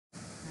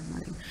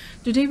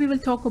Today we will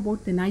talk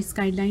about the NICE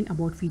guideline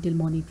about fetal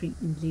monitoring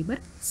in labor.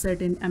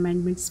 Certain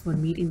amendments were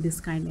made in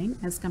this guideline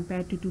as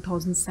compared to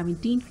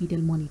 2017 fetal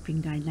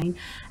monitoring guideline,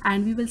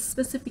 and we will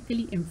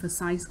specifically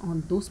emphasize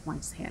on those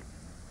points here.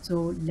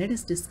 So let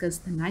us discuss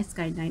the NICE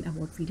guideline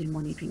about fetal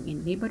monitoring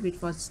in labor,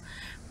 which was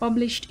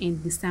published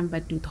in December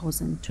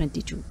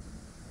 2022.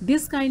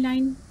 This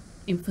guideline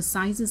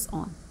emphasizes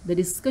on the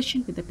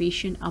discussion with the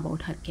patient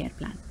about her care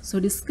plan. So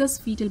discuss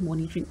fetal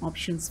monitoring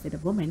options with a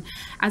woman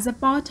as a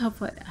part of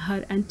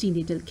her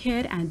antenatal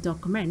care and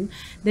document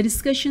the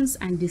discussions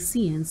and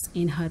decisions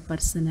in her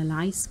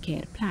personalized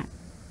care plan.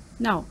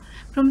 Now,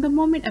 from the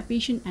moment a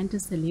patient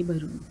enters the labor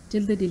room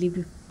till the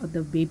delivery of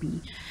the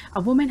baby,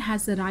 a woman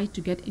has the right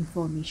to get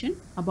information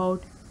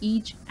about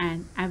each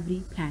and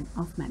every plan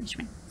of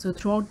management. So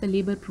throughout the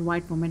labor,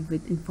 provide women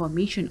with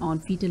information on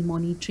fetal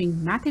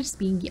monitoring methods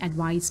being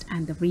advised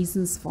and the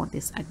reasons for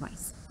this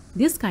advice.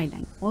 This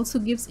guideline also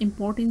gives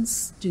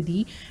importance to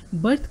the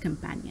birth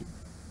companion.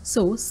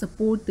 So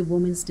support the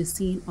woman's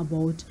decision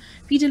about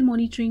fetal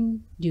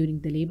monitoring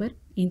during the labor,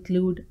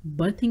 include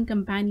birthing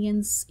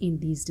companions in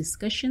these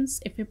discussions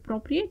if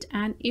appropriate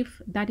and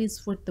if that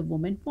is what the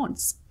woman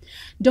wants.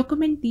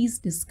 Document these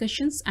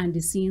discussions and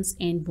decisions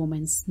in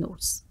women's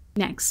notes.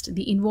 Next,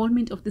 the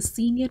involvement of the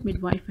senior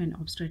midwife and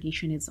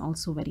obstetrician is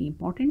also very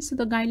important. So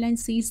the guideline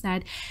says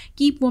that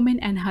keep woman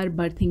and her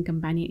birthing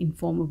companion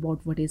informed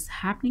about what is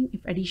happening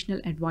if additional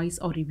advice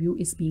or review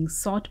is being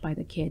sought by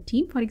the care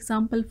team, for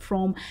example,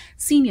 from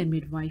senior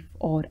midwife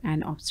or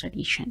an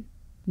obstetrician.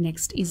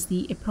 Next is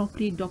the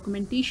appropriate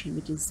documentation,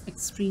 which is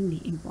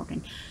extremely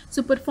important.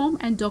 So perform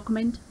and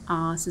document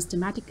a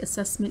systematic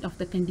assessment of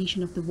the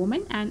condition of the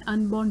woman and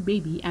unborn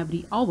baby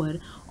every hour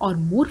or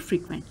more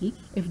frequently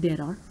if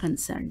there are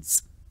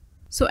concerns.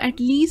 So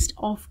at least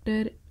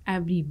after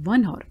every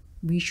 1 hour,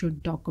 we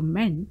should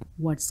document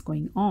what's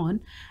going on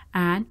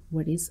and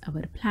what is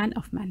our plan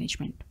of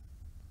management.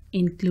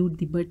 Include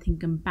the birthing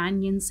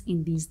companions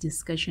in these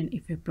discussions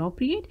if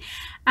appropriate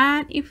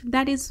and if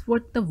that is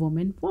what the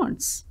woman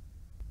wants.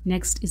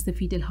 Next is the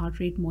fetal heart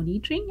rate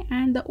monitoring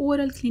and the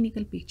overall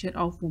clinical picture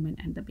of woman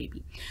and the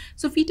baby.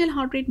 So fetal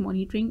heart rate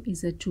monitoring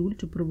is a tool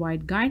to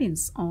provide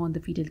guidance on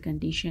the fetal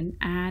condition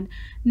and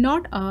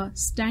not a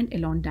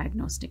standalone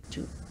diagnostic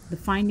tool. The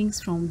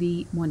findings from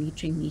the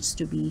monitoring needs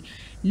to be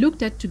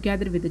looked at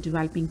together with the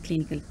developing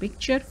clinical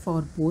picture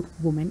for both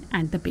woman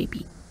and the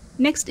baby.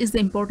 Next is the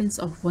importance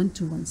of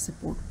one-to-one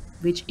support,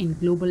 which in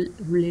global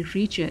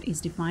literature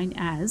is defined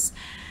as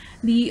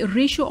the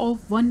ratio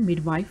of one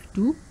midwife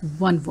to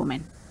one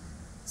woman.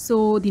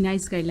 So the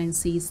NICE guideline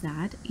says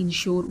that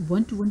ensure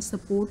one-to-one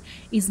support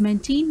is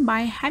maintained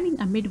by having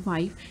a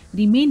midwife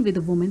remain with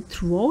the woman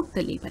throughout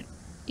the labor.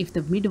 If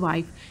the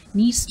midwife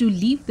needs to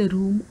leave the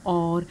room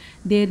or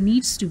there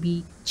needs to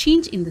be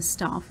change in the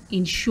staff,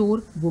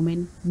 ensure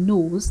woman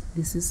knows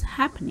this is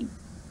happening.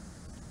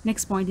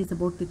 Next point is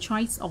about the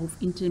choice of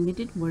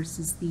intermittent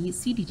versus the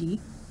CTG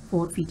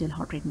for fetal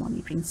heart rate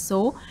monitoring.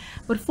 So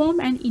perform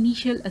an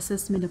initial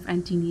assessment of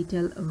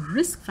antenatal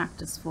risk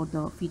factors for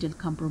the fetal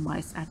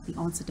compromise at the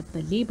onset of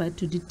the labor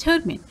to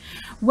determine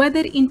whether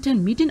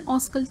intermittent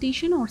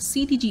auscultation or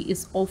CTG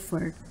is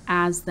offered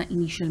as the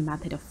initial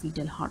method of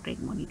fetal heart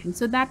rate monitoring.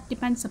 So that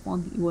depends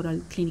upon the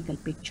overall clinical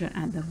picture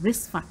and the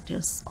risk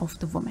factors of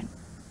the woman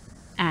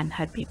and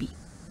her baby.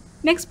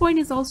 Next point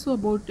is also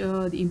about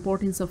the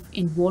importance of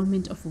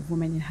involvement of a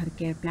woman in her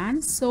care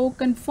plan. So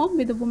confirm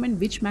with the woman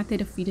which method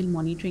of fetal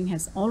monitoring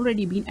has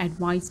already been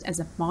advised as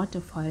a part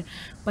of her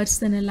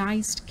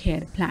personalized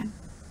care plan.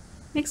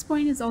 Next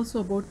point is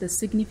also about the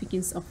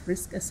significance of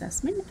risk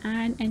assessment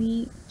and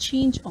any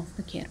change of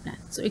the care plan.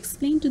 So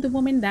explain to the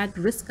woman that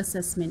risk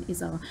assessment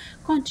is a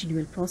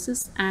continual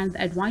process and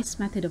the advised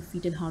method of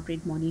fetal heart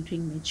rate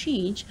monitoring may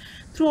change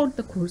throughout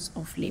the course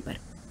of labor.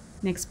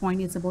 Next point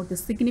is about the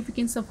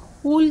significance of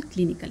whole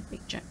clinical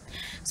picture.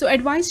 So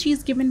advice she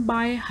is given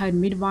by her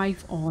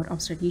midwife or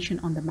obstetrician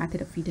on the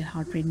method of fetal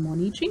heart rate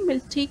monitoring will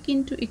take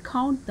into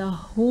account the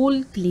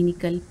whole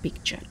clinical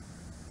picture.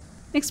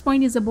 Next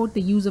point is about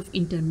the use of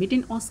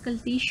intermittent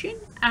auscultation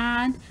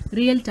and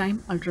real-time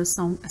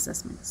ultrasound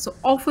assessment. So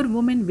offer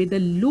women with a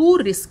low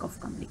risk of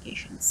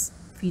complications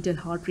fetal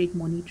heart rate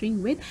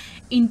monitoring with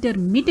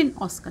intermittent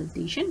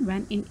auscultation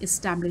when in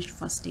established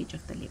first stage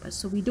of the labor.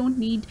 So we don't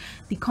need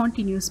the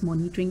continuous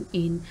monitoring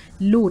in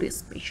low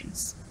risk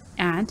patients.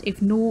 And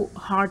if no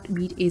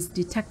heartbeat is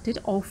detected,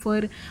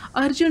 offer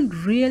urgent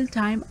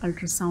real-time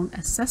ultrasound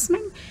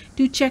assessment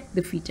to check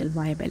the fetal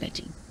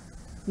viability.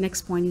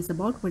 Next point is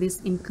about what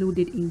is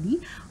included in the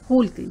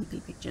whole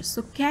clinical picture.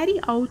 So carry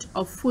out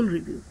a full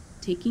review,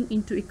 taking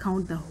into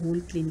account the whole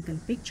clinical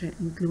picture,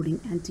 including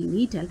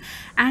antenatal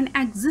and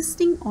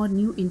existing or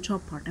new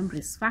intrapartum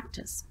risk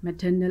factors,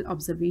 maternal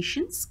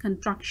observations,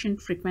 contraction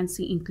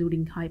frequency,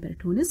 including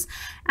hypertonus,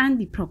 and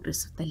the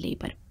progress of the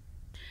labor.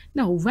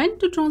 Now, when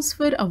to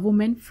transfer a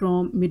woman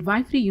from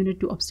midwifery unit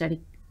to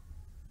obstetric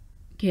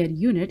care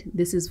unit,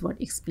 this is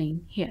what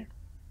explained here.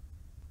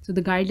 So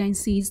the guideline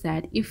says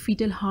that if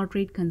fetal heart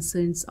rate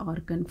concerns are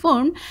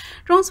confirmed,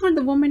 transfer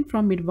the woman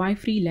from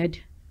midwifery-led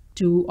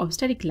to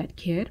obstetric-led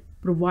care,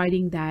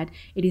 providing that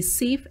it is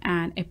safe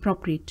and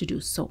appropriate to do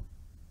so.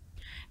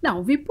 Now,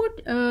 we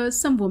put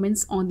some women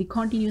on the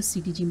continuous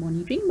CTG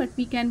monitoring, but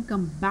we can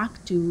come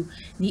back to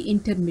the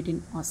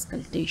intermittent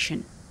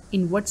auscultation.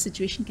 In what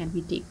situation can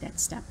we take that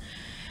step?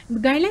 The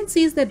guideline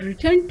says that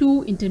return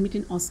to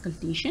intermittent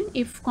auscultation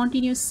if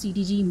continuous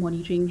CTG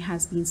monitoring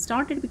has been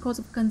started because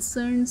of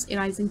concerns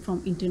arising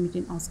from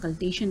intermittent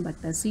auscultation,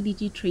 but the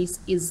CTG trace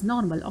is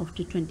normal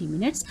after 20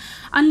 minutes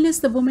unless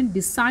the woman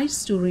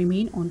decides to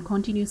remain on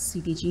continuous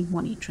CTG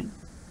monitoring.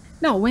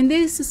 Now, when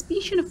there is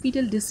suspicion of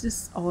fetal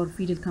distress or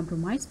fetal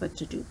compromise, what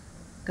to do?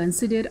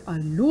 Consider a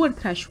lower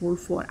threshold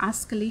for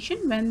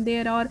escalation when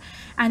there are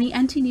any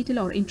antenatal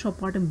or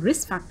intrapartum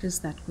risk factors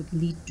that could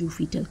lead to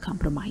fetal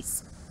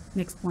compromise.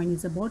 Next point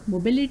is about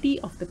mobility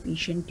of the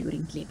patient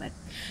during labor.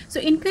 So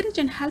encourage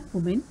and help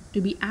women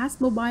to be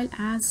as mobile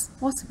as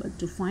possible,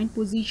 to find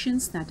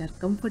positions that are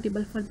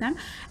comfortable for them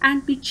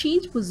and to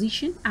change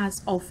position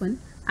as often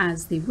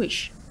as they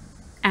wish.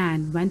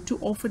 And when to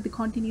offer the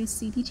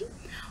continuous CTG?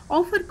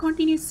 Offer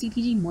continuous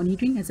CTG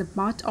monitoring as a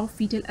part of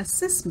fetal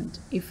assessment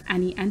if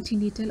any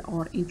antenatal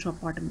or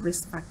intrapartum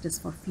risk factors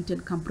for fetal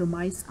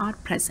compromise are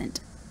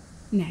present.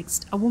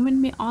 Next, a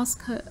woman may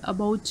ask her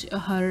about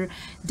her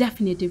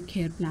definitive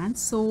care plan.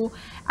 So,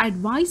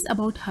 advice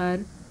about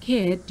her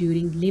care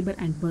during labor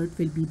and birth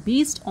will be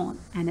based on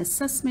an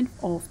assessment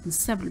of the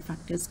several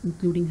factors,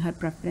 including her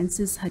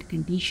preferences, her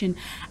condition,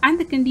 and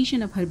the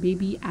condition of her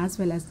baby, as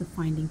well as the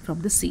finding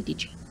from the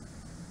CTG.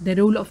 The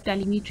role of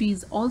telemetry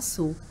is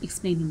also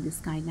explained in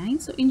this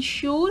guideline. So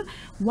ensure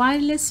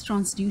wireless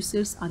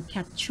transducers are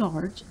kept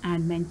charged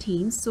and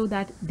maintained so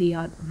that they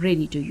are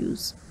ready to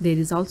use. There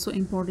is also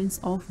importance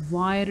of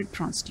wired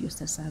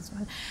transducers as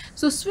well.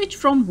 So switch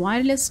from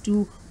wireless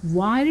to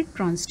wired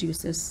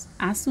transducers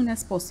as soon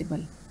as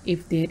possible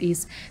if there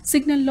is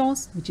signal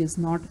loss which is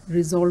not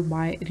resolved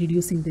by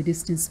reducing the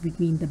distance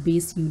between the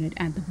base unit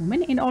and the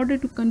woman in order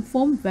to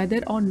confirm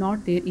whether or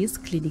not there is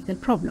clinical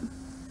problem.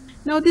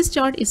 Now this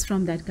chart is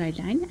from that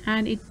guideline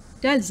and it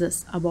tells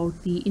us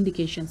about the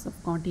indications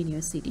of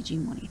continuous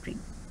CTG monitoring.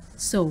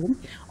 So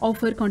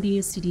offer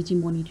continuous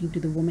CTG monitoring to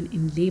the woman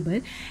in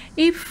labor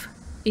if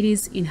it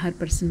is in her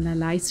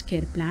personalized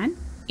care plan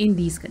in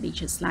these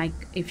conditions, like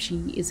if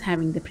she is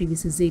having the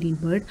previous cesarean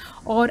birth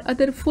or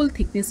other full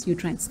thickness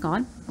uterine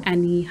scar,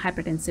 any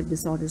hypertensive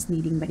disorders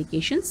needing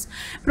medications,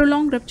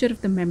 prolonged rupture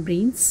of the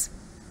membranes,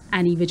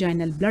 any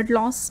vaginal blood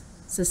loss,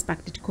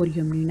 suspected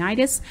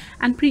chorioamnionitis,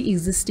 and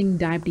pre-existing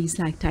diabetes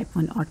like type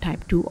 1 or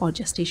type 2 or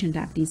gestation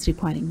diabetes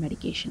requiring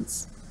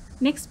medications.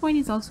 Next point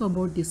is also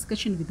about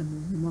discussion with the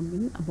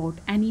woman about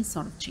any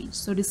sort of change.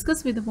 So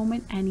discuss with the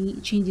woman any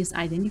changes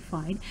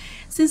identified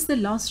since the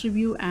last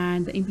review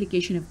and the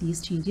implication of these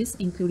changes,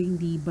 including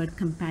the birth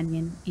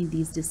companion in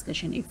these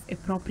discussion if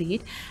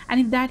appropriate and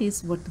if that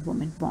is what the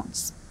woman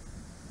wants.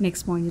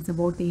 Next point is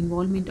about the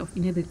involvement of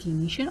another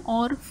clinician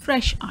or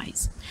fresh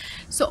eyes.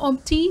 So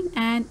obtain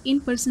an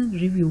in-person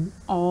review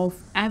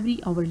of every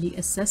hourly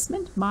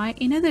assessment by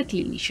another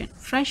clinician,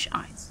 fresh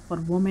eyes, for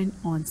women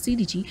on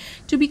CTG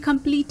to be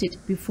completed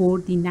before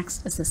the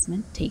next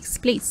assessment takes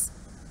place.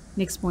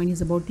 Next point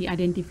is about the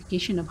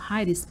identification of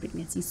high-risk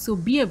pregnancies. So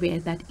be aware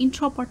that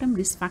intrapartum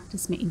risk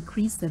factors may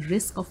increase the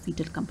risk of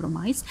fetal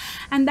compromise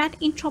and that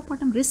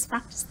intrapartum risk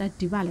factors that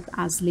develop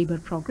as labor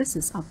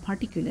progresses are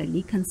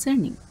particularly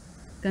concerning.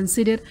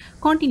 Consider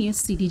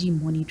continuous CTG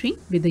monitoring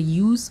with the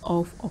use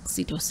of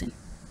oxytocin.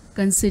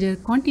 Consider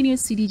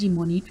continuous CTG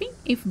monitoring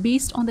if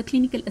based on the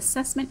clinical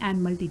assessment and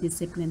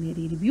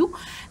multidisciplinary review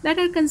that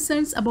are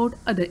concerns about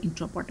other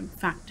intrapartum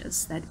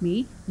factors that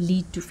may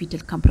lead to fetal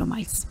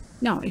compromise.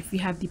 Now, if we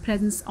have the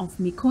presence of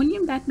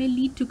meconium, that may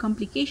lead to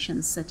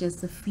complications such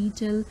as the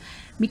fetal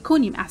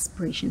meconium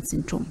aspiration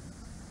syndrome.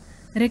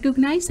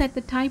 Recognize that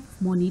the type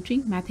of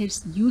monitoring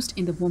methods used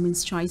in the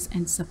woman's choice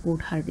and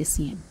support her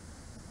decision.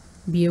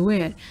 Be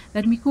aware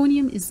that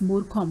meconium is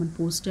more common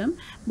postterm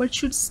but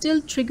should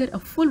still trigger a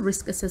full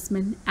risk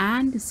assessment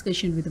and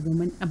discussion with the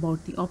woman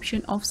about the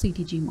option of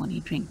CTG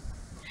monitoring.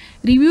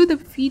 Review the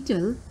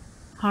fetal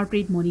heart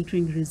rate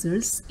monitoring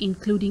results,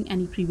 including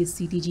any previous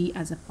CTG,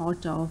 as a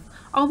part of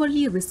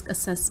hourly risk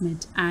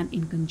assessment and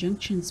in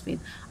conjunction with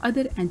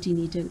other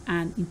antenatal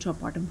and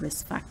intrapartum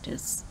risk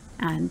factors,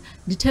 and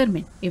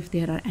determine if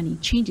there are any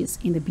changes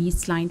in the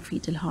baseline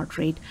fetal heart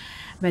rate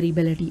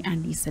variability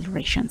and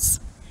decelerations.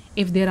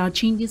 If there are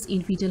changes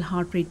in fetal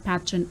heart rate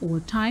pattern over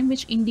time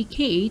which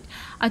indicate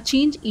a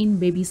change in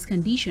baby's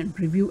condition,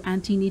 review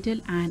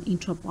antenatal and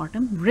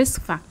intrapartum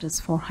risk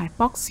factors for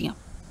hypoxia.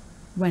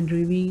 When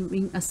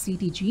reviewing a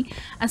CTG,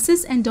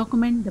 assess and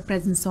document the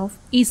presence of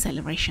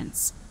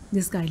accelerations.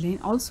 This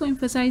guideline also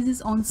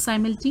emphasizes on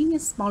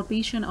simultaneous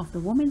palpation of the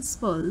woman's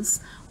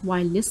pulse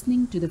while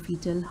listening to the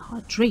fetal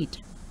heart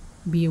rate.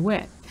 Be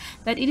aware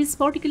that it is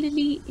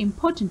particularly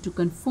important to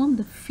confirm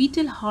the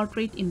fetal heart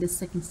rate in the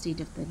second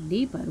stage of the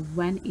labor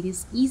when it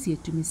is easier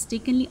to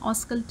mistakenly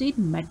auscultate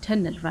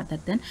maternal rather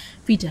than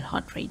fetal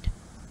heart rate.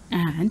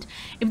 And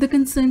if the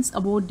concerns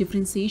about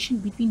differentiation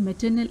between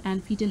maternal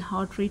and fetal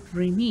heart rate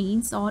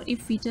remains, or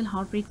if fetal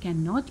heart rate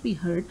cannot be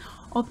heard,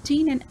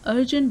 obtain an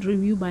urgent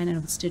review by an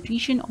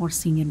obstetrician or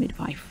senior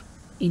midwife.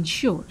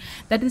 Ensure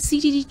that the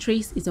CTG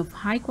trace is of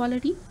high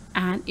quality,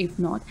 and if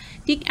not,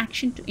 take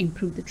action to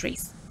improve the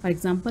trace. For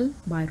example,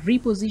 by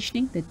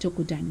repositioning the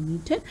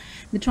tocodynamometer,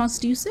 the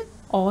transducer,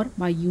 or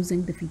by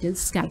using the fetal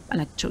scalp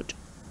electrode.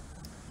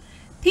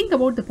 Think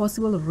about the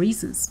possible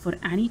reasons for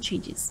any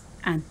changes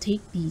and take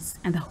these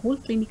and the whole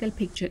clinical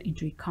picture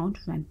into account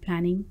when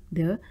planning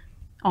the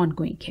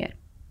ongoing care.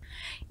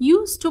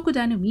 Use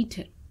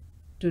tocodynamometer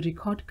to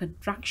record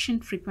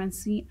contraction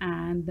frequency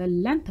and the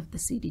length of the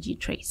CTG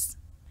trace.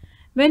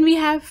 When we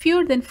have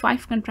fewer than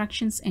 5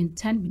 contractions in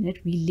 10 minutes,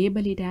 we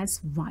label it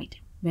as wide.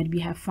 When we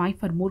have 5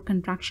 or more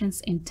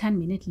contractions in 10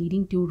 minutes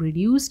leading to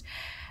reduced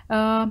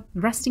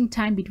resting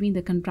time between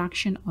the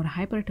contraction or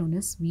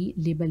hypertonus, we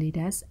label it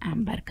as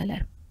amber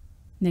color.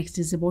 Next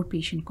is about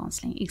patient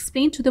counseling.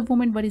 Explain to the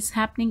woman what is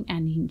happening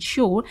and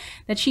ensure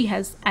that she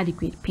has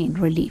adequate pain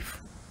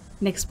relief.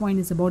 Next point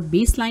is about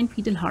baseline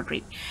fetal heart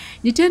rate.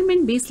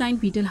 Determine baseline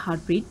fetal heart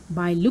rate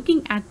by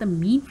looking at the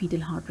mean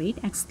fetal heart rate,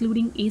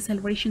 excluding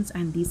accelerations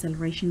and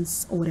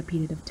decelerations over a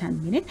period of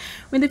 10 minutes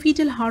when the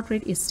fetal heart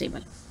rate is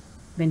stable.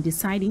 When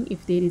deciding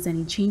if there is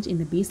any change in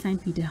the baseline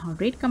fetal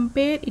heart rate,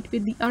 compare it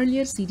with the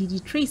earlier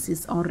CTG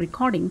traces or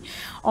recording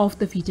of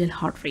the fetal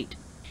heart rate.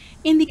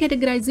 In the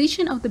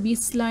categorization of the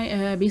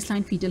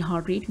baseline fetal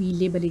heart rate, we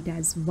label it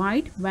as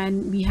wide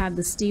when we have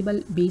the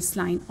stable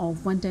baseline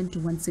of 110 to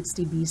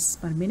 160 beats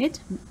per minute.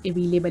 We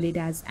label it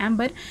as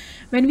amber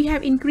when we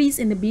have increase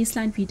in the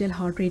baseline fetal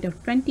heart rate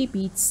of 20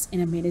 beats in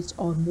a minute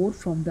or more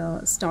from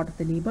the start of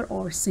the labor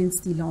or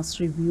since the last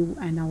review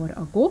an hour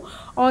ago,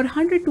 or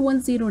 100 to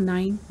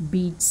 109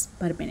 beats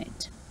per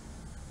minute.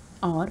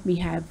 Or we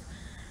have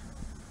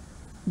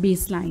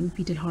baseline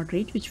fetal heart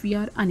rate which we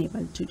are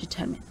unable to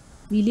determine.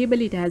 We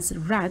label it as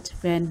red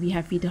when we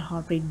have fetal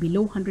heart rate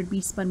below 100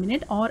 beats per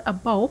minute or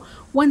above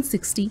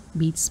 160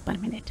 beats per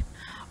minute.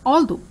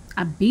 Although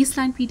a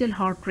baseline fetal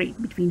heart rate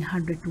between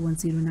 100 to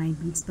 109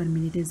 beats per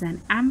minute is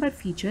an amber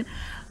feature,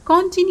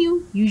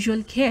 continue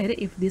usual care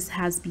if this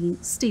has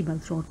been stable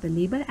throughout the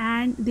labor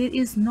and there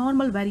is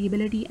normal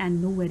variability and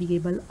no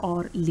variable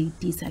or late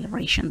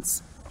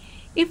decelerations.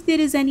 If there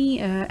is any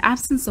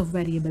absence of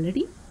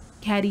variability,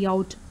 carry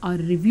out a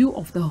review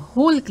of the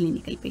whole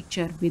clinical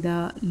picture with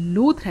a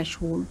low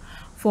threshold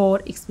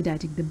for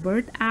expediting the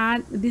birth,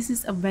 and this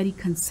is a very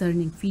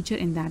concerning feature.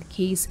 In that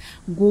case,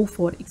 go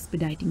for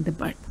expediting the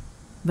birth.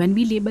 When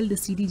we label the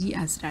CTG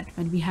as red,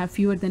 when we have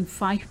fewer than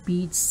 5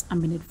 beats a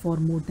minute for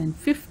more than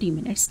 50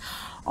 minutes,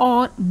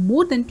 or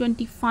more than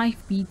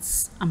 25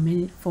 beats a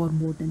minute for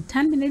more than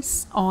 10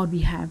 minutes, or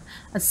we have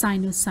a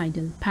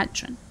sinusoidal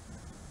pattern.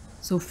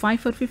 So 5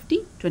 for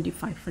 50,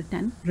 25 for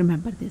 10,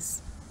 remember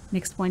this.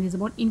 Next point is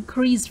about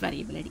increased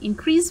variability.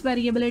 Increased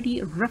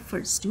variability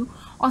refers to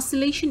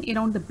oscillation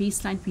around the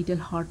baseline fetal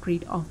heart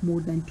rate of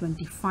more than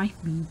 25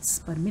 beats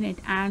per minute,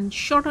 and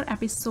shorter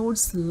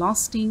episodes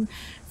lasting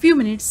few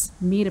minutes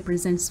may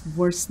represent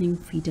worsening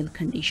fetal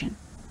condition.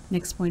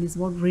 Next point is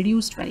about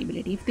reduced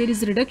variability. If there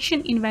is a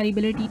reduction in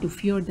variability to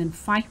fewer than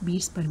 5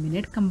 beats per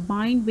minute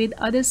combined with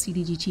other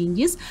CTG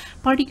changes,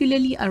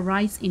 particularly a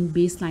rise in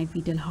baseline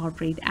fetal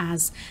heart rate,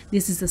 as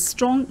this is a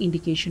strong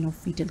indication of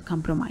fetal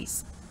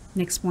compromise.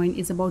 Next point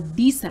is about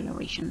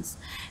decelerations.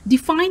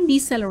 Define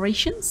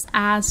decelerations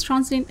as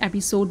transient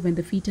episode when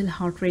the fetal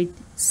heart rate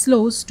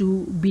slows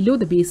to below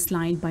the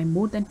baseline by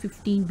more than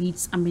 15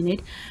 beats a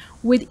minute,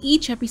 with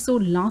each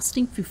episode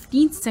lasting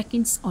 15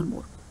 seconds or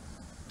more.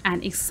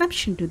 An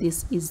exception to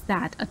this is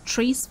that a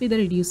trace with a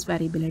reduced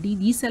variability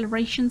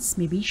decelerations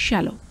may be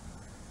shallow.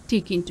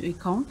 Take into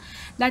account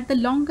that the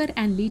longer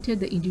and later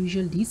the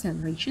individual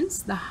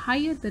decelerations, the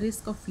higher the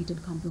risk of fetal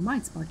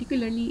compromise,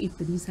 particularly if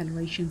the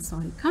decelerations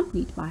are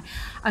accompanied by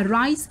a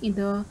rise in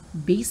the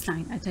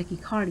baseline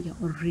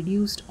tachycardia or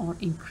reduced or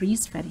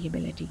increased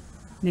variability.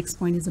 Next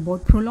point is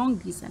about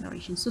prolonged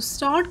deceleration. So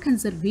start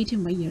conservative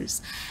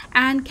measures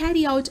and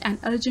carry out an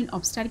urgent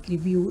obstetric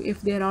review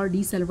if there are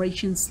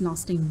decelerations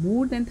lasting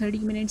more than 30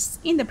 minutes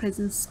in the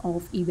presence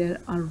of either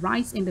a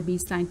rise in the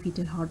baseline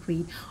fetal heart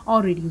rate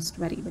or reduced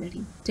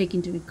variability. Take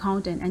into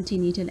account an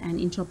antenatal and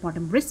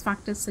intrapartum risk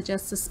factors such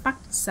as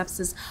suspected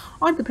sepsis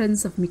or the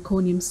presence of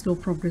meconium, slow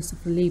progress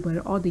of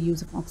labor, or the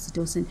use of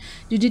oxytocin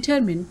to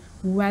determine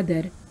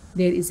whether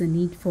there is a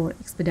need for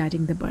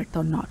expediting the birth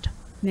or not.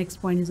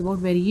 Next point is about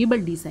variable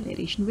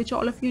deceleration, which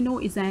all of you know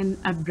is an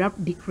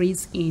abrupt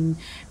decrease in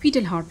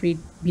fetal heart rate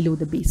below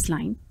the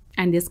baseline.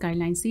 And this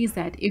guideline says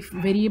that if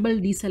variable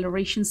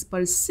decelerations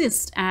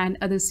persist and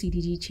other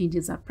CTG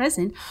changes are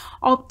present,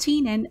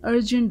 obtain an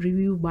urgent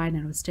review by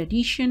an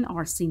obstetrician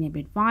or senior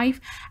midwife,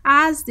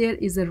 as there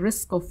is a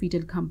risk of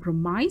fetal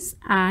compromise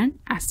and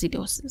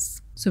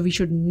acidosis. So we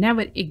should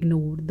never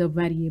ignore the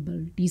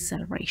variable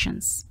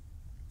decelerations.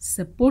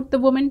 Support the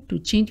woman to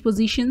change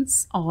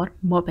positions or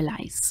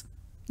mobilize.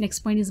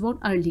 Next point is about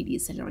early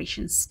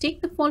decelerations.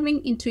 Take the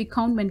following into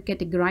account when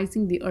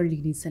categorizing the early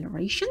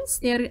decelerations.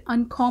 They are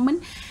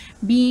uncommon,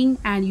 being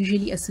and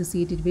usually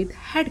associated with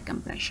head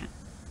compression.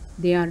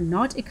 They are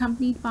not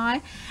accompanied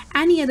by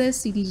any other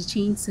CTG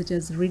change such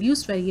as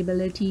reduced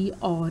variability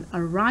or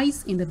a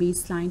rise in the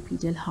baseline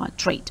fetal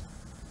heart rate.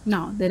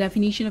 Now, the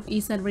definition of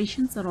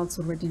accelerations are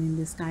also written in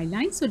this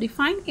guideline. So,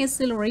 define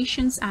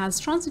accelerations as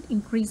transient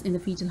increase in the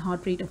fetal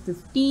heart rate of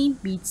 15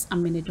 beats a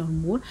minute or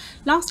more,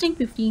 lasting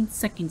 15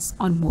 seconds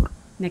or more.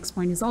 Next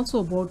point is also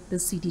about the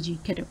CTG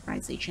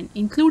categorization.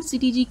 Include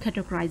CTG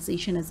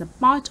categorization as a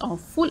part of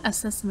full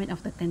assessment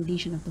of the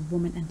condition of the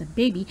woman and the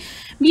baby.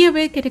 Be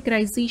aware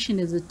categorization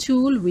is a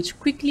tool which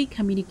quickly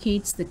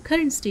communicates the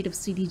current state of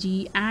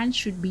CTG and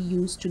should be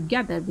used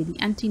together with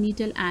the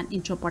antenatal and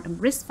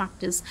intrapartum risk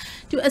factors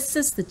to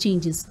assess the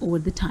changes over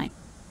the time.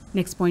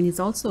 Next point is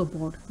also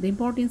about the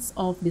importance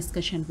of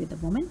discussion with the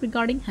woman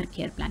regarding her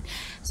care plan.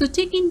 So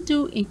take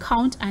into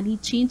account any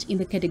change in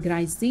the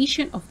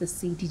categorization of the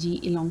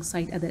CTG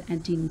alongside other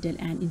antenatal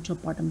and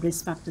intrapartum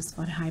risk factors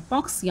for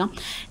hypoxia.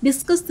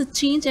 Discuss the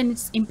change and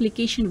its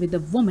implication with the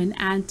woman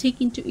and take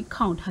into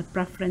account her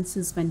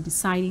preferences when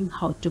deciding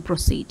how to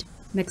proceed.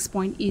 Next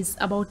point is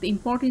about the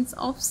importance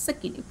of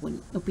second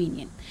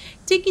opinion.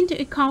 Take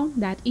into account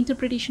that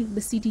interpretation of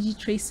the CTG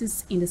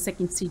traces in the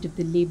second stage of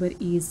the labor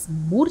is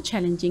more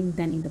challenging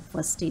than in the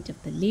first stage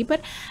of the labor,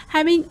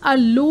 having a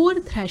lower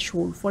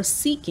threshold for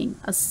seeking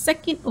a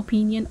second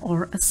opinion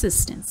or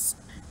assistance.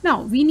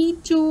 Now, we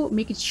need to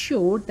make it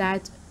sure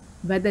that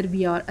whether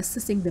we are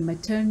assessing the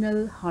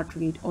maternal heart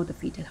rate or the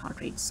fetal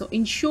heart rate. So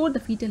ensure the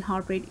fetal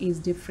heart rate is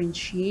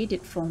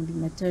differentiated from the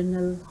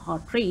maternal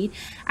heart rate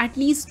at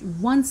least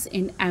once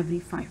in every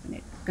 5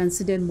 minutes.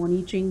 Consider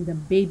monitoring the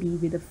baby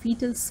with a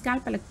fetal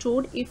scalp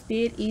electrode if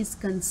there is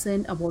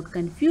concern about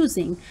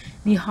confusing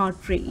the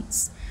heart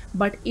rates.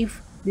 But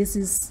if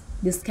this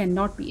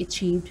cannot be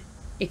achieved,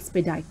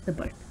 expedite the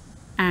birth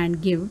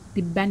and give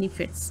the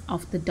benefits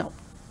of the doubt.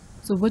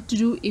 So what to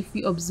do if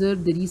we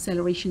observe the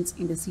decelerations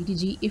in the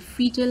CTG? If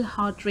fetal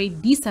heart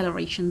rate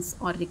decelerations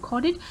are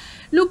recorded,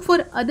 look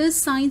for other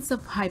signs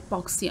of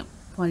hypoxia.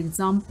 For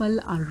example,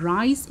 a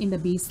rise in the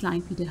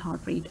baseline fetal heart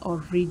rate or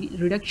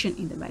reduction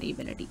in the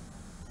variability.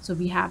 So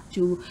we have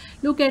to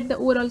look at the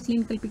overall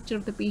clinical picture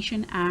of the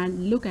patient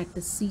and look at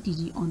the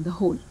CTG on the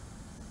whole.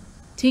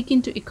 Take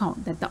into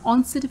account that the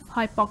onset of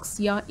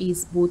hypoxia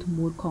is both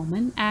more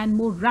common and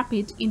more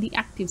rapid in the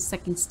active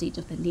second stage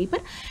of the labor.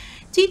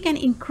 Take an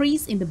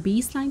increase in the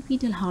baseline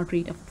fetal heart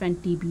rate of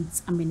 20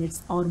 beats a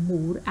minute or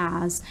more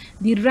as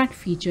the red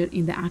feature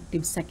in the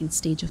active second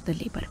stage of the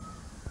labor.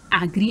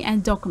 Agree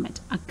and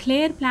document a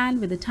clear plan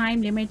with the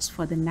time limits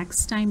for the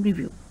next time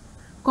review.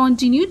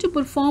 Continue to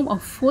perform a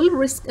full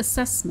risk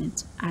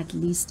assessment at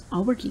least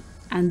hourly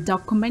and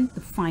document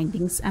the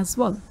findings as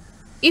well.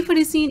 If a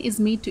decision is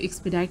made to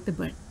expedite the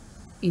birth,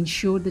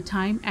 ensure the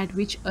time at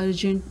which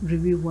urgent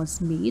review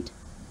was made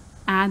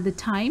and the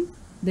time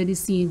the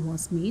decision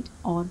was made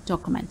or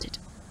documented.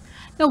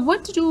 Now,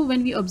 what to do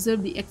when we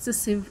observe the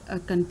excessive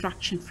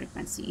contraction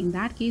frequency? In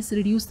that case,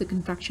 reduce the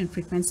contraction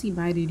frequency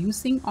by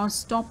reducing or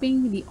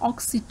stopping the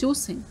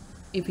oxytocin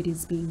if it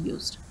is being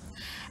used.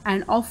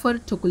 And offer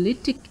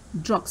tocolytic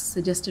drugs.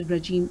 Suggested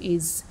regime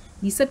is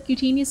the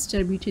subcutaneous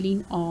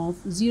terbutaline of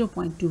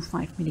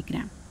 0.25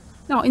 milligram.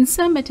 Now, in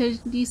some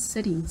maternity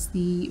settings,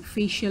 the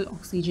facial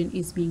oxygen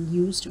is being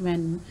used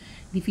when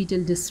the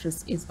fetal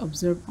distress is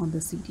observed on the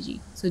CTG.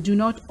 So do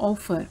not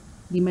offer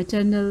the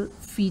maternal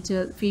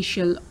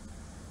facial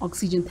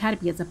oxygen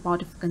therapy as a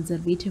part of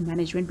conservative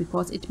management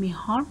because it may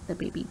harm the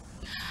baby.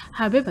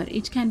 However,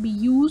 it can be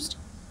used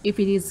if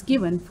it is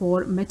given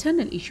for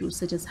maternal issues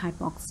such as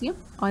hypoxia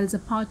or as a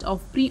part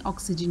of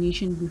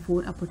pre-oxygenation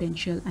before a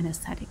potential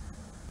anesthetic.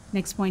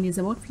 Next point is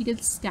about fetal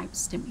scalp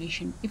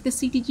stimulation. If the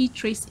CTG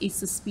trace is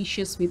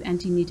suspicious with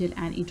antenatal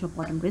and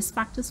intrapartum risk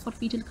factors for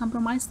fetal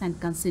compromise, then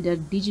consider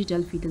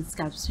digital fetal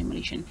scalp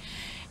stimulation.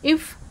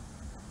 If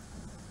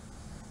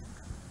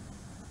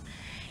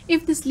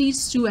this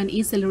leads to an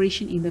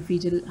acceleration in the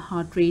fetal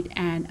heart rate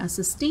and a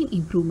sustained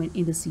improvement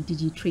in the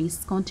CTG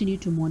trace, continue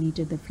to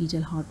monitor the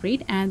fetal heart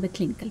rate and the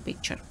clinical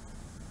picture.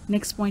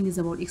 Next point is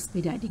about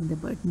expediting the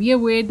birth. Be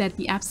aware that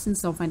the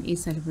absence of an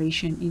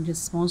acceleration in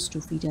response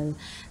to fetal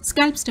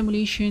scalp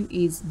stimulation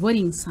is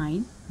worrying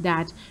sign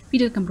that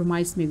fetal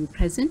compromise may be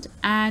present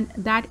and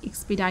that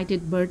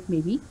expedited birth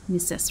may be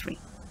necessary.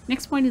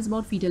 Next point is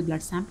about fetal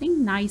blood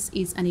sampling. NICE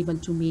is unable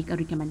to make a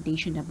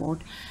recommendation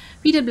about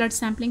fetal blood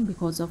sampling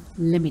because of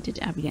limited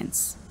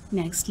evidence.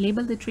 Next,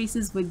 label the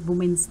traces with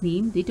woman's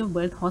name, date of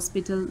birth,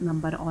 hospital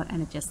number or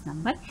NHS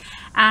number,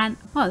 and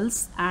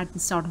pulse at the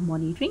start of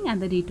monitoring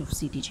and the date of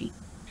CTG.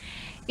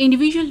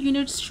 Individual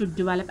units should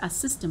develop a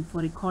system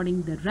for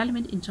recording the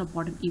relevant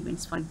intrapartum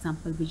events, for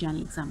example, vaginal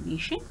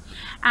examination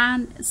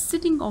and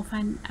sitting of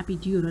an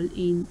epidural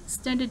in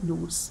standard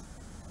notes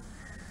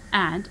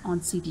and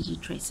on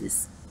CTG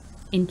traces.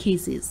 In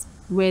cases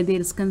where there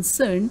is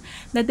concern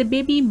that the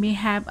baby may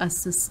have a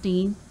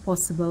sustained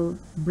possible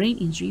brain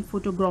injury,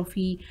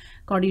 photography,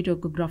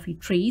 cardiotocography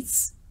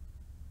trace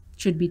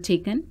should be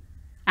taken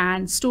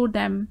and store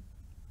them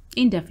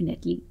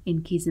indefinitely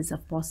in cases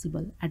of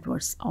possible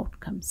adverse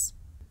outcomes.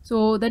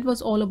 So that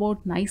was all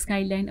about NICE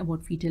guideline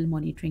about fetal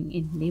monitoring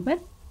in labor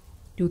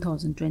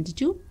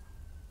 2022.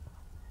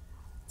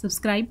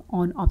 Subscribe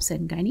on Obs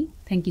and Gynae.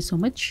 Thank you so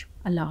much.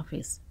 Allah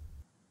Hafiz.